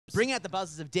Bring out the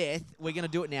buzzers of death. We're going to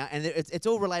do it now. And it's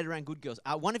all related around good girls.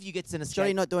 One of you gets an escape. Sure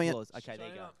you're not doing clause. it. Okay, there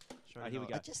you go. All right, here we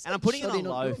go. just And I'm putting it said on you're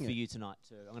not low doing for it. you tonight,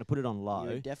 too. I'm going to put it on low.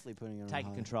 You're definitely putting it on Take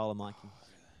high. control of Mikey.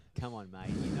 Come on, mate.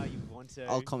 You know you want to.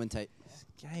 I'll commentate.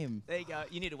 Game. There you go.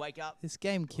 You need to wake up. This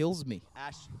game kills me.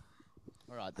 Ash.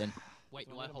 All right, then. Wait,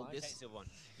 do I hold Okay, this? silver one.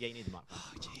 Yeah, you need the mic.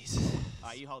 Oh, jeez. All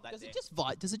right, you hold that Does there.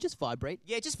 it just vibrate?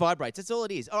 Yeah, it just vibrates. That's all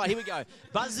it is. All right, here we go.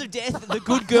 Buzzers of Death, the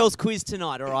Good Girls quiz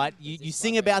tonight, all right? You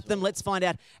sing about them. Let's find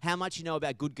out how much you know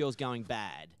about good girls going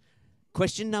bad.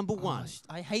 Question number one.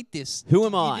 I hate this. Who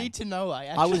am I? You need to know I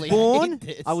I was actually born. hate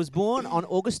this. I was born on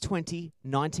August 20,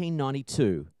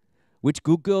 1992. Which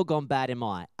good girl gone bad am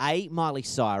I? A. Miley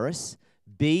Cyrus,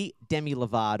 B. Demi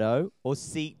Lovato, or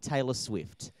C. Taylor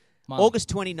Swift? Miley. August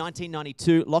 20,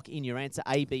 1992. Lock in your answer: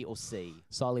 A, B, or C.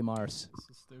 Sally Morris.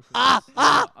 I'm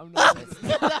not.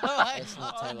 It's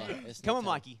not Taylor. It's Come not on,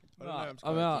 Taylor. Mikey. I'm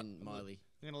out. Fucking Miley.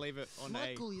 I'm gonna leave it on A.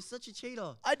 Michael, you're such a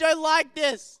cheater. I don't like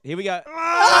this. Here we go.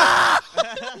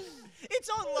 It's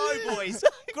on low, boys.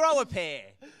 Grow a pair.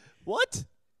 What?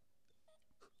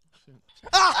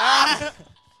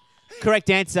 Correct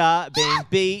answer being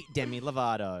B, Demi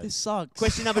Lovato. This sucks.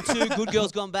 Question number 2, good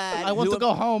girls gone bad. I want Who to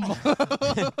go home.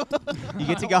 You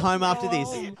get to go home after this.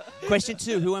 Question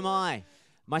 2, who am I?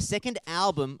 My second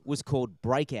album was called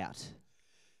Breakout.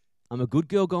 I'm a good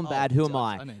girl gone bad. Who am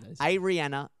I? know those. A,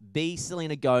 Rihanna, B,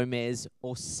 Selena Gomez,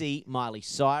 or C, Miley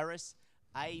Cyrus?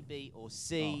 A, B, or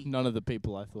C? None of the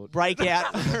people I thought.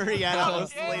 Breakout, Rihanna, or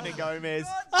Selena Gomez?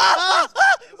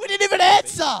 We didn't even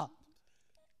answer.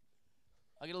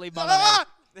 I'm gonna leave mine.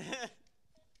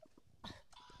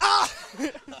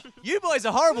 You boys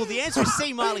are horrible. The answer is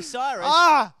C, Miley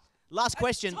Cyrus. Last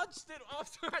question. Touched it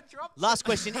after I dropped Last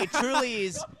question. It truly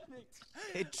is.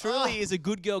 It truly is a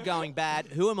good girl going bad.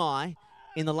 Who am I?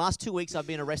 In the last 2 weeks, I've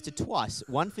been arrested twice.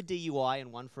 One for DUI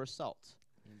and one for assault.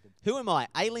 Who am I?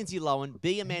 A, Lindsay Lohan,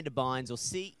 B, Amanda Bynes, or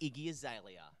C, Iggy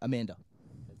Azalea? Amanda.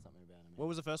 What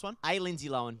was the first one? A, Lindsay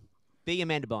Lohan, B,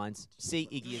 Amanda Bynes, C,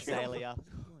 Iggy Azalea.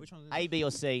 Which one? A, B,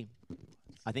 or C?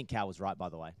 I think Cal was right, by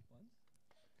the way.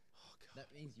 That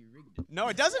means you rigged it. No,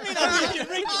 it doesn't mean I rigged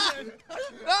it.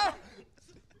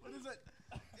 What is it?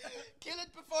 Kill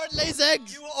it before it lays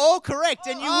eggs. You were all correct,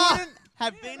 and you wouldn't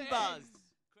have been buzzed.